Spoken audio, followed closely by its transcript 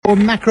For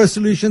Macro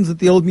Solutions at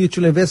the Old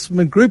Mutual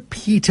Investment Group,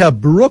 Peter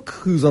Brook,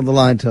 who's on the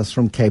line to us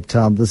from Cape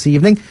Town this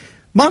evening.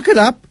 Market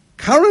up,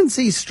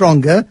 currency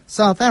stronger,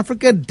 South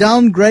Africa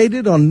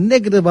downgraded on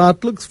negative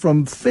outlooks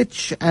from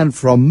Fitch and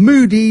from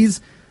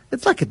Moody's.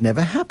 It's like it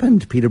never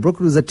happened, Peter Brook.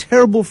 It was a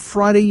terrible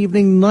Friday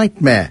evening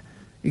nightmare,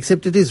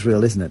 except it is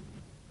real, isn't it?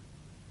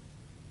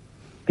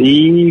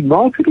 The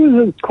market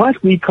was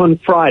quite weak on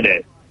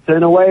Friday, so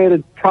in a way it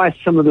had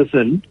priced some of this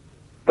in.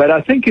 But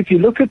I think if you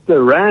look at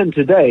the rand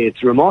today,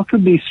 it's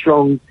remarkably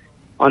strong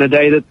on a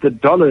day that the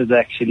dollar is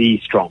actually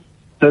strong.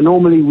 So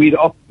normally we'd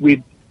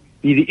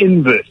be the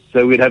inverse,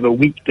 so we'd have a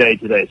weak day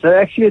today. So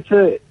actually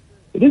it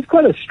is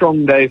quite a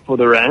strong day for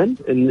the rand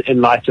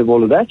in light of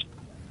all of that.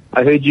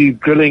 I heard you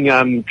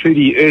grilling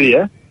Trudy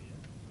earlier.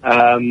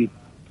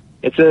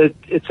 It's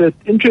an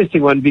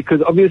interesting one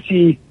because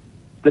obviously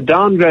the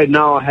downgrade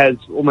now has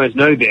almost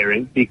no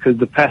bearing because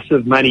the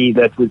passive money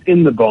that was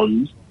in the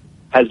bonds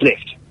has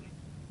left.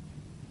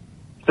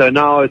 So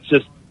now it's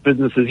just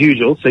business as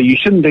usual, so you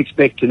shouldn't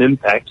expect an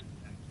impact.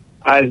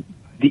 The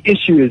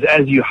issue is,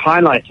 as you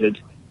highlighted,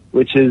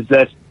 which is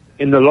that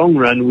in the long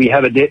run we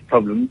have a debt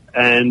problem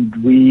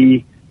and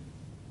we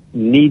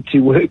need to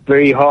work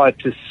very hard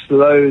to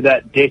slow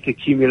that debt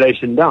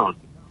accumulation down.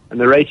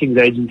 And the ratings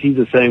agencies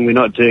are saying we're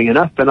not doing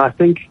enough, and I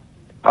think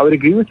I would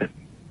agree with them.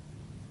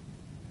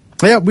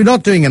 Yeah, we're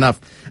not doing enough.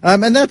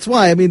 And that's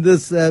why, I mean,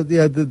 this,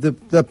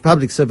 the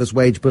public service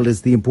wage bill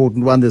is the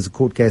important one. There's a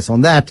court case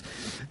on that.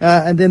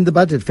 And then the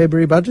budget,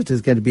 February budget,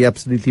 is going to be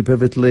absolutely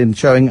pivotal in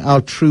showing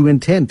our true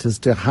intent as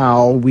to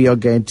how we are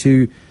going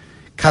to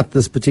cut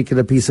this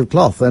particular piece of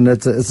cloth. And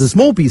it's a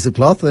small piece of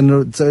cloth,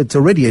 and it's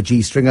already a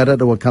G-string. I don't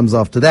know what comes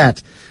after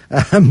that.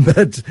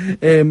 It's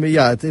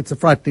a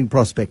frightening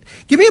prospect.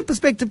 Give me a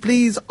perspective,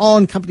 please,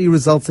 on company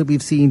results that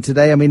we've seen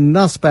today. I mean,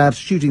 Naspers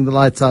shooting the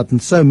lights out in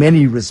so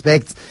many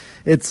respects.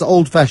 It's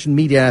old-fashioned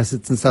media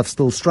assets and stuff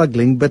still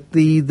struggling, but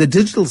the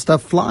digital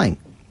stuff flying.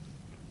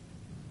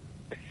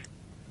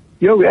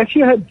 Yeah, we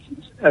actually had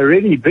a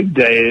really big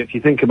day if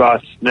you think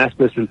about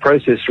Naspers and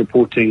Process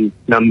reporting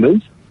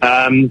numbers.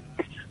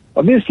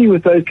 Obviously,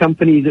 with those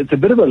companies, it's a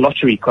bit of a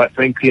lottery, quite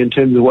frankly, in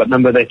terms of what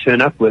number they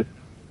turn up with,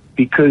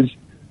 because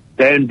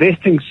they're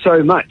investing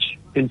so much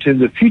in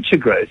terms of future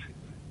growth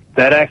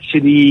that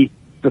actually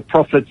the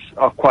profits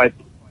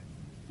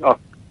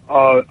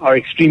are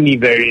extremely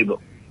variable.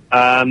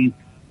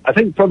 I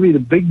think probably the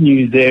big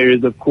news there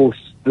is, of course,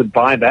 the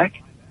buyback.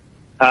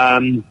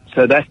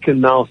 So that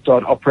can now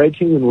start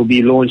operating and will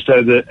be launched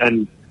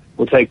and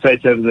will take place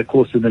over the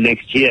course of the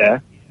next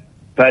year.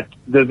 But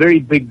the very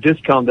big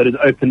discount that has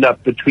opened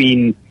up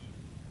between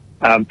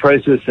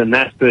Process and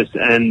Naspers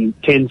and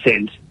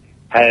Tencent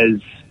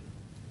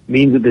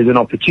means that there's an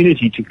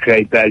opportunity to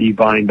create value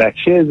buying back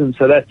shares, and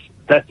so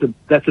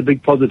that's a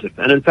big positive.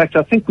 And in fact,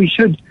 I think we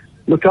should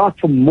look out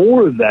for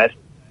more of that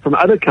from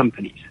other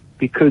companies,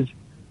 because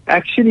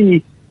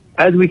actually,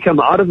 as we come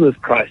out of this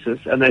crisis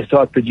and they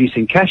start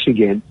producing cash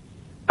again,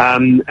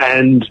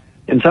 and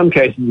in some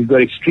cases we've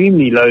got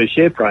extremely low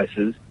share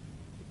prices,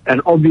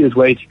 an obvious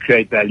way to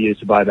create value is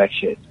to buy back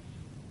shares.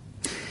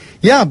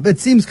 Yeah, it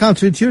seems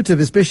counterintuitive,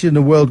 especially in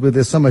a world where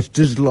there's so much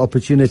digital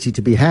opportunity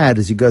to be had.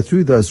 As you go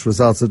through those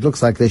results, it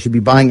looks like they should be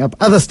buying up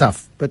other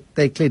stuff, but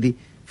they clearly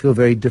feel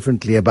very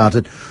differently about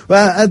it.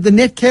 The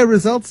Netcare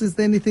results, is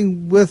there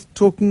anything worth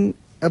talking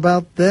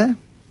about there?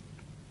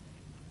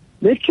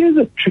 Netcare is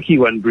a tricky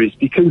one, Bruce,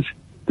 because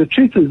the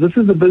truth is this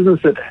is a business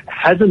that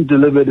hasn't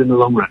delivered in the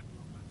long run.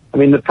 I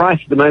mean, the price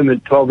at the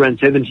moment,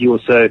 R12.70 or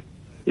so,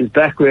 is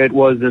back where it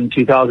was in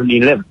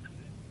 2011.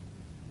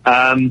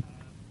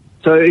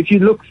 So if you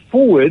look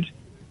forward,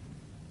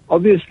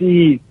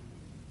 obviously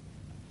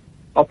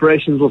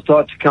operations will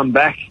start to come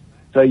back,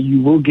 so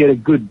you will get a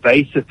good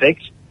base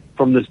effect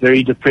from this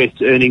very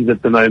depressed earnings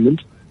at the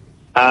moment.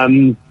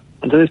 And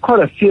so there's quite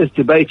a fierce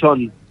debate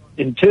on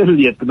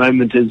internally at the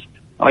moment is,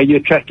 are you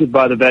attracted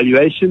by the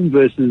valuation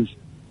versus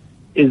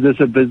is this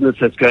a business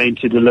that's going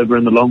to deliver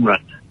in the long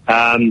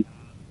run?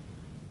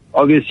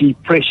 Obviously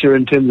pressure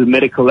in terms of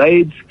medical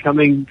aids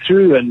coming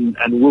through and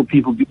will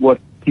people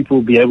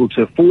be able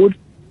to afford?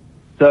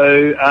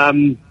 So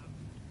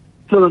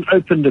still an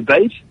open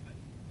debate.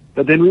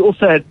 But then we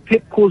also had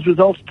Pepkor's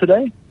results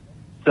today.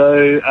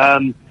 So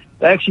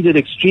they actually did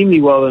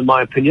extremely well in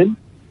my opinion.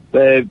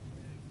 Pep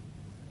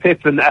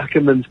and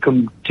Ackermans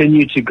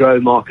continue to grow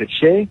market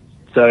share.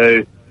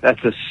 So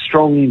that's a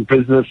strong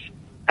business.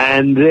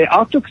 And their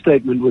outlook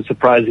statement was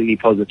surprisingly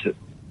positive.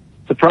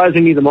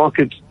 Surprisingly, the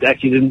market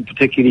actually didn't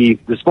particularly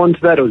respond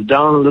to that. It was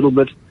down a little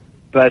bit.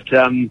 But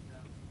it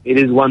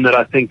is one that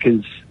I think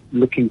is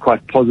looking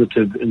quite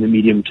positive in the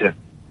medium term.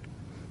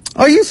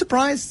 Are you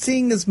surprised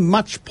seeing as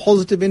much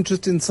positive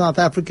interest in South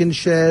African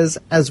shares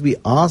as we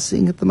are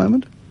seeing at the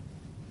moment?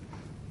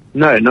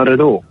 No, not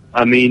at all.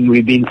 I mean,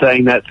 we've been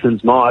saying that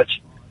since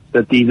March,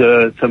 that these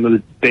are some of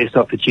the best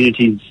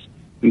opportunities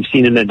we've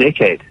seen in a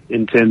decade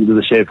in terms of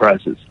the share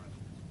prices.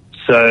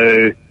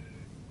 So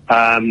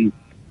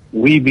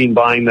we've been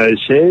buying those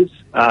shares.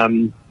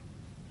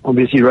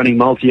 Obviously running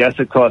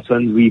multi-asset class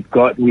funds,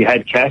 we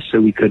had cash so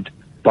we could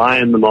buy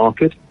in the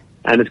market.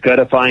 And it's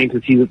gratifying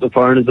to see that the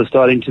foreigners are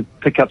starting to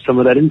pick up some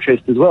of that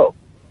interest as well.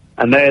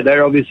 And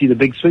they're obviously the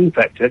big swing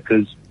factor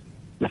because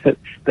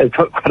they've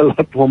got quite a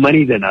lot more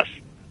money than us.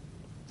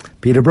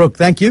 Peter Brook,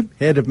 thank you.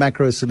 Head of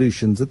Macro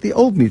Solutions at the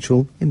Old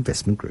Mutual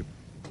Investment Group.